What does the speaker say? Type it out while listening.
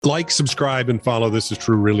like, subscribe, and follow This Is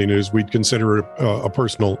True Really News. We'd consider it a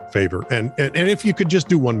personal favor. And if you could just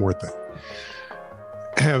do one more thing,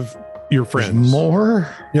 have your friends. There's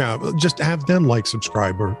more? Yeah, just have them like,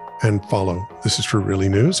 subscribe, and follow This Is True Really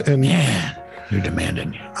News. And yeah, you're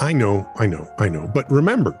demanding. I know. But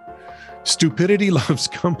remember, stupidity loves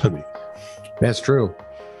company. That's true.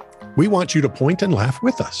 We want you to point and laugh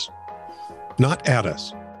with us, not at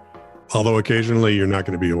us. Although occasionally you're not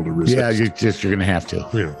going to be able to resist. Yeah, you're going to have to.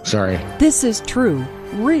 Yeah. Sorry. This is True,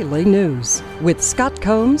 Really News with Scott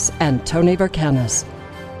Combs and Tony Vercanis.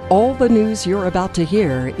 All the news you're about to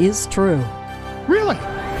hear is true. Really?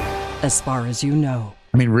 As far as you know.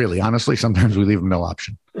 I mean, really, honestly, sometimes we leave them no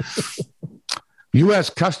option. U.S.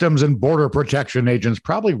 Customs and Border Protection agents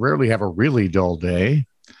probably rarely have a really dull day.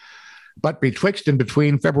 But betwixt and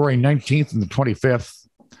between February 19th and the 25th,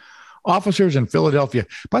 officers in Philadelphia.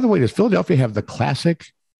 By the way, does Philadelphia have the classic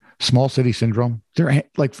small city syndrome? They're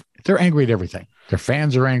angry at everything. Their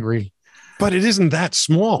fans are angry. But it isn't that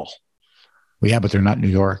small. Well, yeah, but they're not New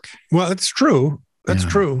York. Well, that's true. That's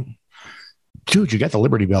true. Dude, you got the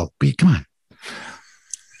Liberty Bell. Come on.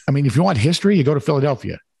 I mean, if you want history, you go to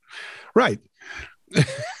Philadelphia. Right.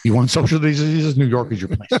 You want social diseases? New York is your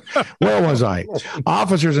place. Where was I?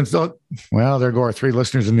 Officers in Well, there go our 3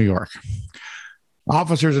 listeners in New York.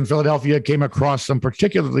 Officers in Philadelphia came across some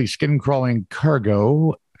particularly skin-crawling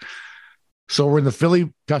cargo. So we're in the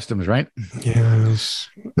Philly customs, right? Yes.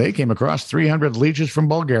 They came across 300 leeches from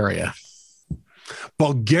Bulgaria.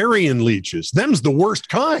 Bulgarian leeches. Them's the worst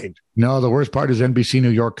kind. No, the worst part is NBC New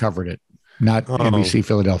York covered it, not NBC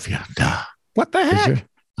Philadelphia. Duh. What the heck?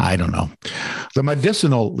 I don't know. The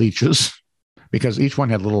medicinal leeches, because each one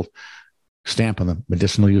had a little stamp on them,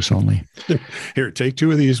 medicinal use only. Here, take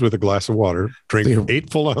 2 of these with a glass of water. Drink 8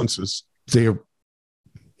 full ounces.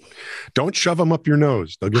 Don't shove them up your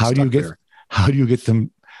nose. They'll get How do you get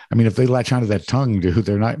them? I mean, if they latch onto that tongue, dude,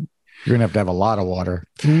 they're not. You're gonna have a lot of water.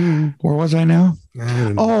 Where was I now?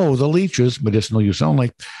 Oh, the leeches, medicinal use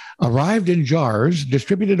only, arrived in jars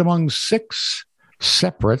distributed among 6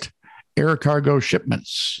 separate air cargo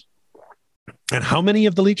shipments. And how many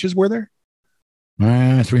of the leeches were there?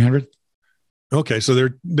 300. Okay, so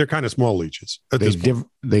they're kind of small leeches. They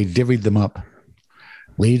divvied them up.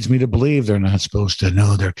 Leads me to believe they're not supposed to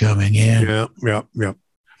know they're coming in. Yeah.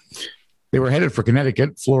 They were headed for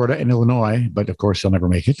Connecticut, Florida, and Illinois, but of course they'll never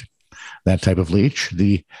make it. That type of leech,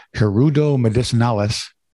 the Hirudo medicinalis,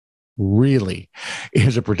 really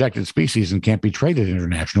is a protected species and can't be traded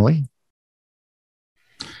internationally.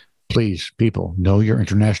 Please, people, know your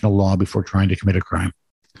international law before trying to commit a crime.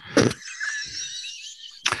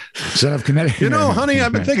 Instead of Connecticut. Honey,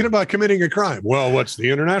 I've been thinking about committing a crime. Well, what's the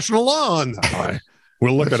international law on that?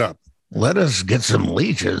 We'll look it up. Let us get some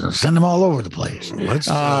leeches and send them all over the place. Let's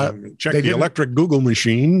check the electric Google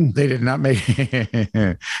machine. They did not make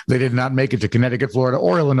they did not make it to Connecticut, Florida,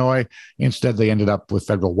 or Illinois. Instead, they ended up with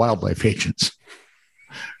federal wildlife agents,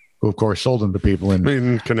 who, of course, sold them to people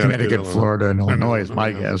in Connecticut, Florida, and Illinois, is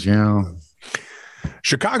my guess. Yeah.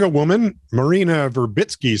 Chicago woman, Marina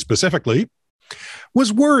Verbitsky specifically,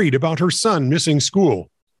 was worried about her son missing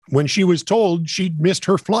school when she was told she'd missed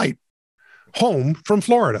her flight home from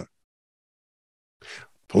Florida.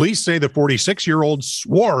 Police say the 46-year-old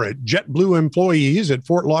swore at JetBlue employees at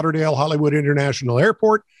Fort Lauderdale Hollywood International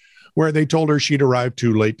Airport, where they told her she'd arrived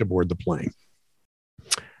too late to board the plane.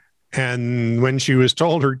 And when she was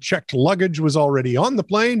told her checked luggage was already on the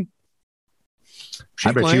plane,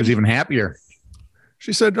 I bet she was even happier.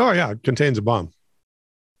 She said, "Oh, yeah, it contains a bomb."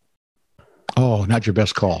 Oh, not your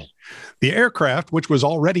best call. The aircraft, which was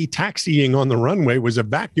already taxiing on the runway, was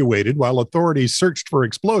evacuated while authorities searched for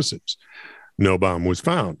explosives. No bomb was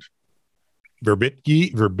found.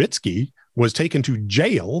 Verbitsky was taken to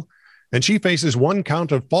jail, and she faces 1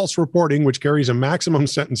 count of false reporting, which carries a maximum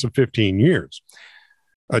sentence of 15 years.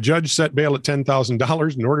 A judge set bail at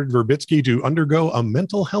 $10,000 and ordered Verbitsky to undergo a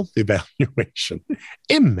mental health evaluation.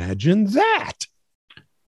 Imagine that.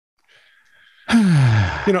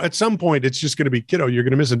 At some point, it's just going to be, kiddo, you're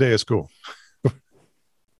going to miss a day of school.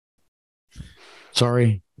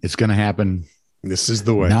 Sorry, it's going to happen. This is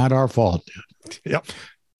the way. Not our fault, dude. Yep.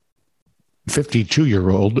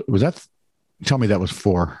 52-year-old. Was that? Tell me that was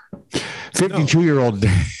 4. 52-year-old.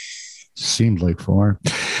 Seemed like 4.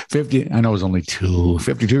 I know it was only 2.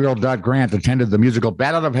 52-year-old Dot Grant attended the musical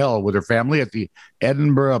Bat Out of Hell with her family at the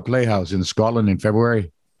Edinburgh Playhouse in Scotland in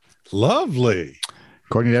February. Lovely.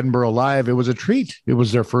 According to Edinburgh Live, it was a treat. It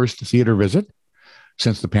was their first theater visit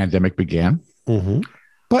since the pandemic began. Mm-hmm.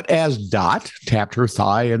 But as Dot tapped her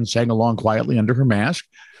thigh and sang along quietly under her mask,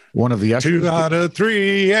 One of the ushers. 2 out of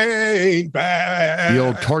 3 ain't bad. The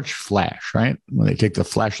old torch flash, right? When they take the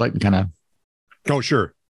flashlight and kind of. Oh,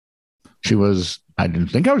 sure. I didn't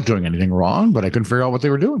think I was doing anything wrong, but I couldn't figure out what they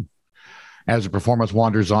were doing. As the performance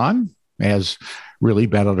wanders on, as really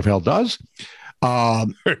Bat Out of Hell does.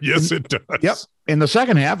 Yes, it does. Yep. In the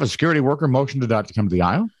second half, a security worker motioned to Dot to come to the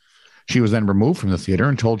aisle. She was then removed from the theater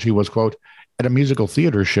and told she was, quote, at a musical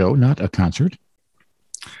theater show, not a concert.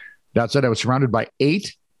 Dot said, I was surrounded by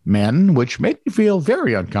 8 men, which made me feel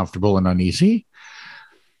very uncomfortable and uneasy.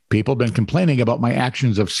 People have been complaining about my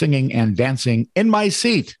actions of singing and dancing in my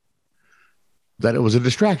seat, that it was a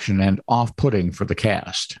distraction and off-putting for the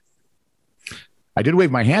cast. I did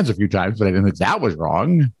wave my hands a few times, but I didn't think that was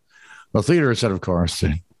wrong. The theater said, of course,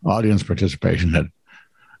 the audience participation had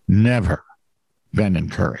never been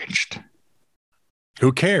encouraged.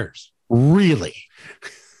 Who cares? Really?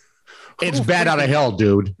 It's Bat Out of Hell,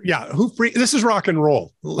 dude. Yeah. This is rock and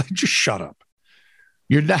roll. Just shut up.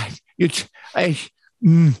 You're not. It's like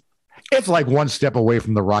one step away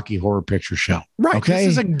from the Rocky Horror Picture Show. Right. Okay.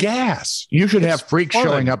 This is a gas. You should have freaks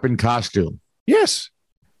showing up in costume. Yes.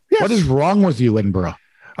 What is wrong with you, Edinburgh?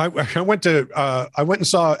 I went and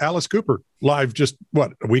saw Alice Cooper live just a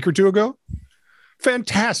week or 2 ago.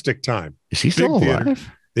 Fantastic time. Is he still Big alive? Theater.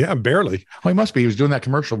 Yeah, barely. Oh, he must be. He was doing that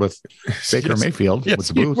commercial with Baker Mayfield with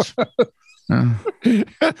the boots.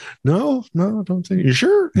 No, don't think. You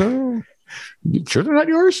sure? No. You sure they're not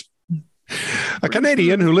yours? A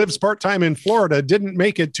Canadian who lives part-time in Florida didn't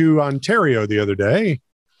make it to Ontario the other day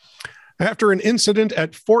after an incident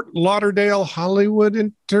at Fort Lauderdale Hollywood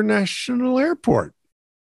International Airport.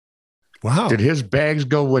 Wow. Did his bags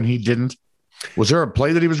go when he didn't? Was there a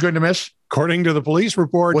play that he was going to miss? According to the police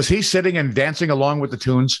report, was he sitting and dancing along with the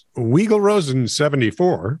tunes? Weigel Rosen,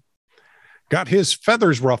 74, got his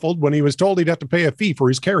feathers ruffled when he was told he'd have to pay a fee for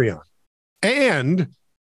his carry-on and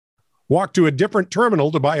walked to a different terminal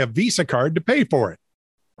to buy a Visa card to pay for it.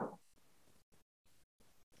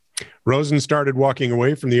 Rosen started walking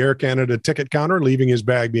away from the Air Canada ticket counter, leaving his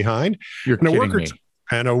bag behind. You're kidding me.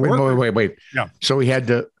 Wait. Yeah. So he had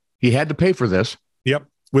to pay for this. Yep.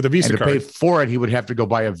 With a Visa card. To pay for it, he would have to go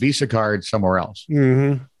buy a Visa card somewhere else.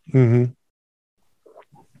 Mm-hmm. Mm-hmm.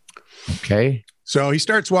 Okay. So he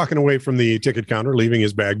starts walking away from the ticket counter, leaving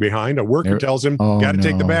his bag behind. A worker tells him, got to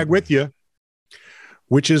take the bag with you,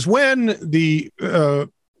 which is when the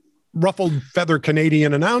ruffled feather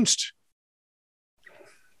Canadian announced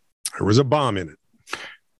there was a bomb in it.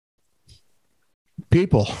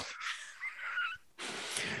 People.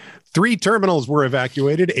 3 terminals were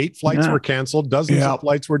evacuated. 8 flights were canceled. Dozens of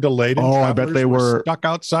flights were delayed. And I bet they were stuck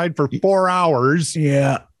outside for 4 hours.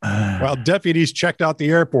 Yeah. While deputies checked out the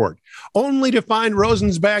airport, only to find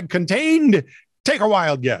Rosen's bag contained. Take a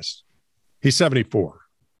wild guess. He's 74.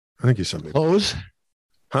 I think he's 74. Clothes?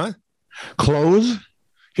 Huh? Clothes?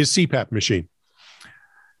 His CPAP machine.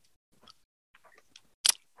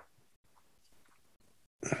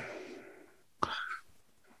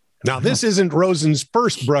 Now, this isn't Rosen's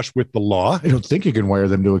first brush with the law. I don't think you can wire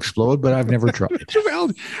them to explode, but I've never tried.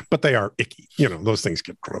 Well, but they are icky. Those things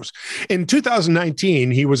get gross. In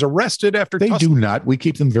 2019, he was arrested after... They do not. We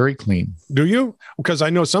keep them very clean. Do you? Because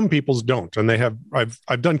I know some people's don't. And they have...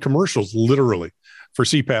 I've done commercials literally for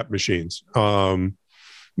CPAP machines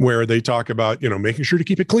where they talk about, making sure to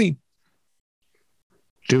keep it clean.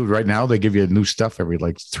 Dude, right now they give you new stuff every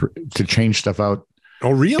to change stuff out. Oh,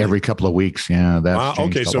 really? Every couple of weeks. Yeah. That's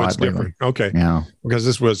okay. So it's different. Okay. Yeah. Because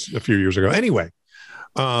this was a few years ago. Anyway,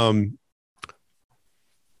 where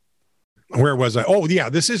was I? Oh, yeah.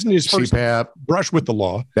 This isn't his first CPAP. Brush with the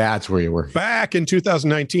law. That's where you were. Back in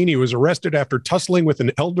 2019, he was arrested after tussling with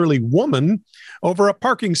an elderly woman over a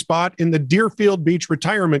parking spot in the Deerfield Beach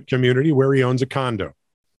retirement community where he owns a condo.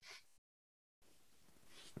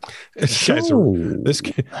 This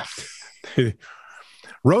guy,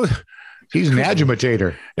 he's an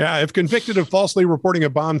agitator. Yeah, if convicted of falsely reporting a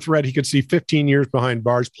bomb threat, he could see 15 years behind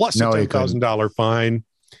bars plus a $10,000 fine.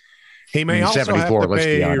 He may also have to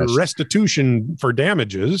pay restitution for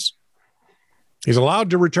damages. He's allowed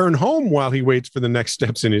to return home while he waits for the next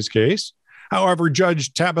steps in his case. However,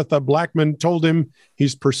 Judge Tabitha Blackman told him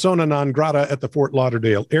he's persona non grata at the Fort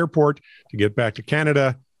Lauderdale airport. To get back to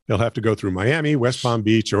Canada, he'll have to go through Miami, West Palm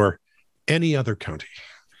Beach, or any other county.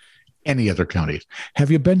 Any other counties. Have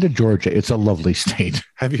you been to Georgia? It's a lovely state.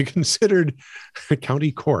 Have you considered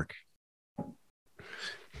County Cork?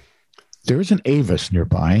 There's an Avis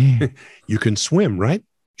nearby. You can swim, right?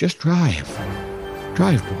 Just drive.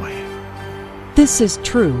 Drive, boy. This is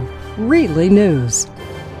true, really news.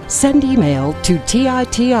 Send email to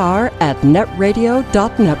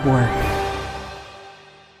TITR@netradio.network.